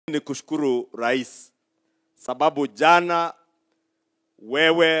Ni kushukuru rais, sababu jana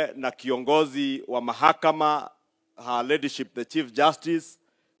wewe na kiongozi wa mahakama, her leadership the Chief Justice,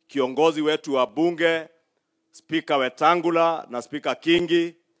 kiongozi wetu wa bunge, Speaker Wetangula na Speaker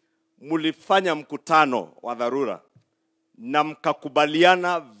Kingi, mulifanya mkutano wa dharura na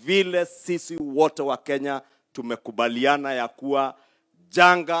mkakubaliana vile sisi wote wa Kenya tumekubaliana ya kuwa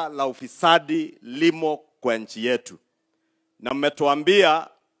janga la ufisadi limo kwa nchi yetu. Na mmetuambia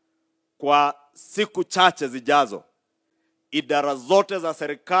kwa siku chache zijazo idara zote za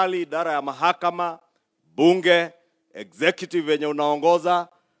serikali, idara ya mahakama, bunge, executive yenye unaongoza,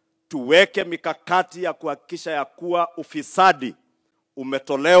 tuweke mikakati ya kuhakikisha ya kuwa ufisadi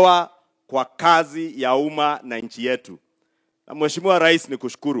umetolewa kwa kazi ya umma na nchi yetu. Na Mheshimiwa Rais, ni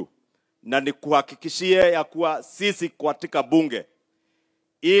kushukuru na ni kuhakikishie ya kuwa sisi katika bunge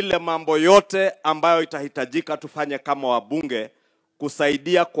ile mambo yote ambayo itahitajika tufanye kama wabunge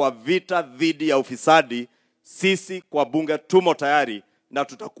kusaidia kwa vita dhidi ya ufisadi, sisi kwa bunge tumo tayari na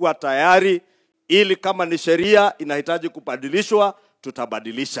tutakuwa tayari, ili kama ni sheria inahitaji kubadilishwa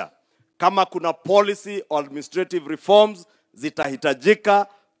tutabadilisha. Kama kuna policy or administrative reforms zitahitajika,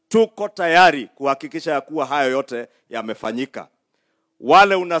 tuko tayari kuhakikisha ya kuwa hayo yote yamefanyika.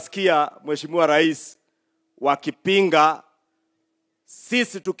 Wale unasikia Mheshimiwa Rais wakipinga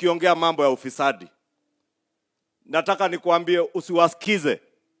sisi tukiongea mambo ya ufisadi, nataka nikuambie usiwasikize.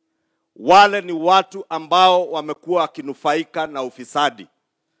 Wale ni watu ambao wamekuwa wakinufaika na ufisadi.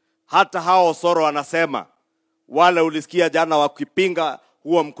 Hata hao Osoro wanasema, wale ulisikia jana wakipinga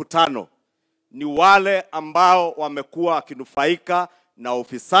huo mkutano, ni wale ambao wamekuwa wakinufaika na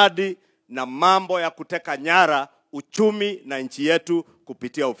ufisadi na mambo ya kuteka nyara uchumi na nchi yetu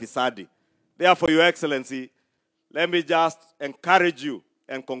kupitia ufisadi. Therefore, Your Excellency, let me just encourage you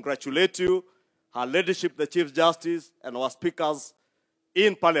and congratulate you, her leadership, the Chief Justice, and our speakers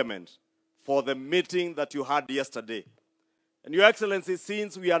in Parliament for the meeting that you had yesterday. And Your Excellency,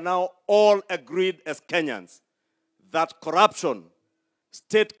 since we are now all agreed as Kenyans that corruption,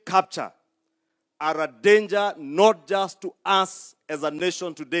 state capture, are a danger not just to us as a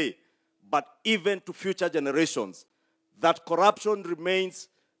nation today, but even to future generations, that corruption remains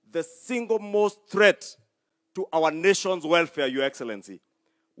the single most threat to our nation's welfare, Your Excellency.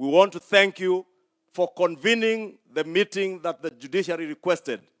 We want to thank you for convening the meeting that the judiciary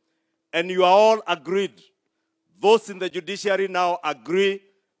requested. And you are all agreed. Those in the judiciary now agree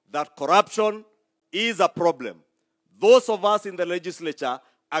that corruption is a problem. Those of us in the legislature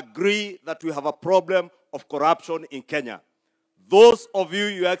agree that we have a problem of corruption in Kenya. Those of you,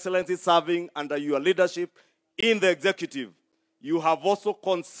 Your Excellency, serving under your leadership in the executive, you have also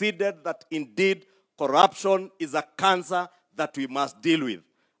considered that indeed corruption is a cancer that we must deal with.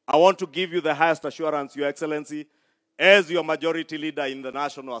 I want to give you the highest assurance, Your Excellency, as your majority leader in the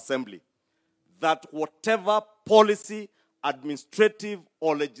National Assembly, that whatever policy, administrative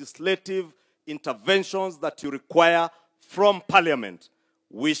or legislative interventions that you require from Parliament,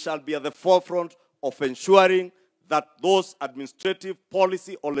 we shall be at the forefront of ensuring that those administrative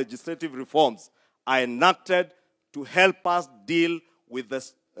policy or legislative reforms are enacted to help us deal with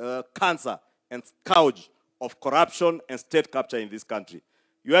this cancer and scourge of corruption and state capture in this country.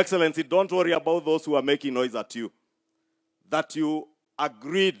 Your Excellency, don't worry about those who are making noise at you. That you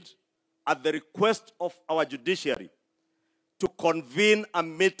agreed at the request of our judiciary to convene a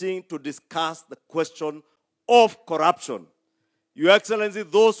meeting to discuss the question of corruption. Your Excellency,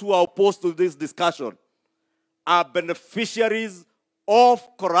 those who are opposed to this discussion are beneficiaries of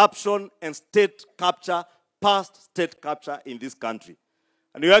corruption and state capture, past state capture in this country.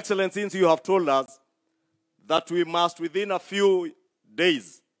 And Your Excellency, since you have told us that we must within a few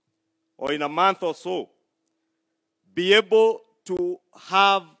days or in a month or so be able to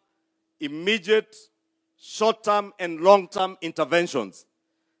have immediate short-term and long-term interventions.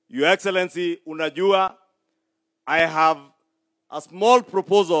 Your Excellency, unajua, I have a small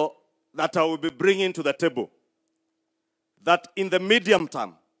proposal that I will be bringing to the table, that in the medium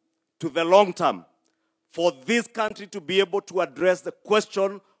term to the long term, for this country to be able to address the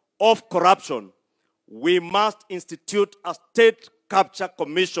question of corruption, we must institute a state capture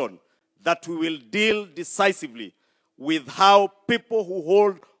commission that we will deal decisively with how people who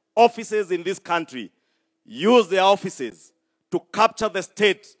hold offices in this country use their offices to capture the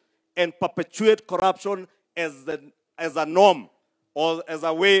state and perpetuate corruption as a norm or as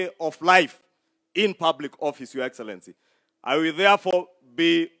a way of life in public office, Your Excellency. I will therefore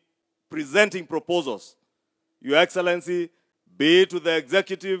be presenting proposals, Your Excellency, be it to the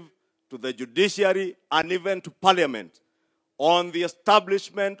executive, to the judiciary, and even to Parliament, on the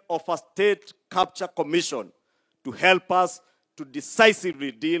establishment of a state capture commission to help us to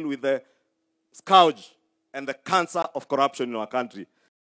decisively deal with the scourge and the cancer of corruption in our country.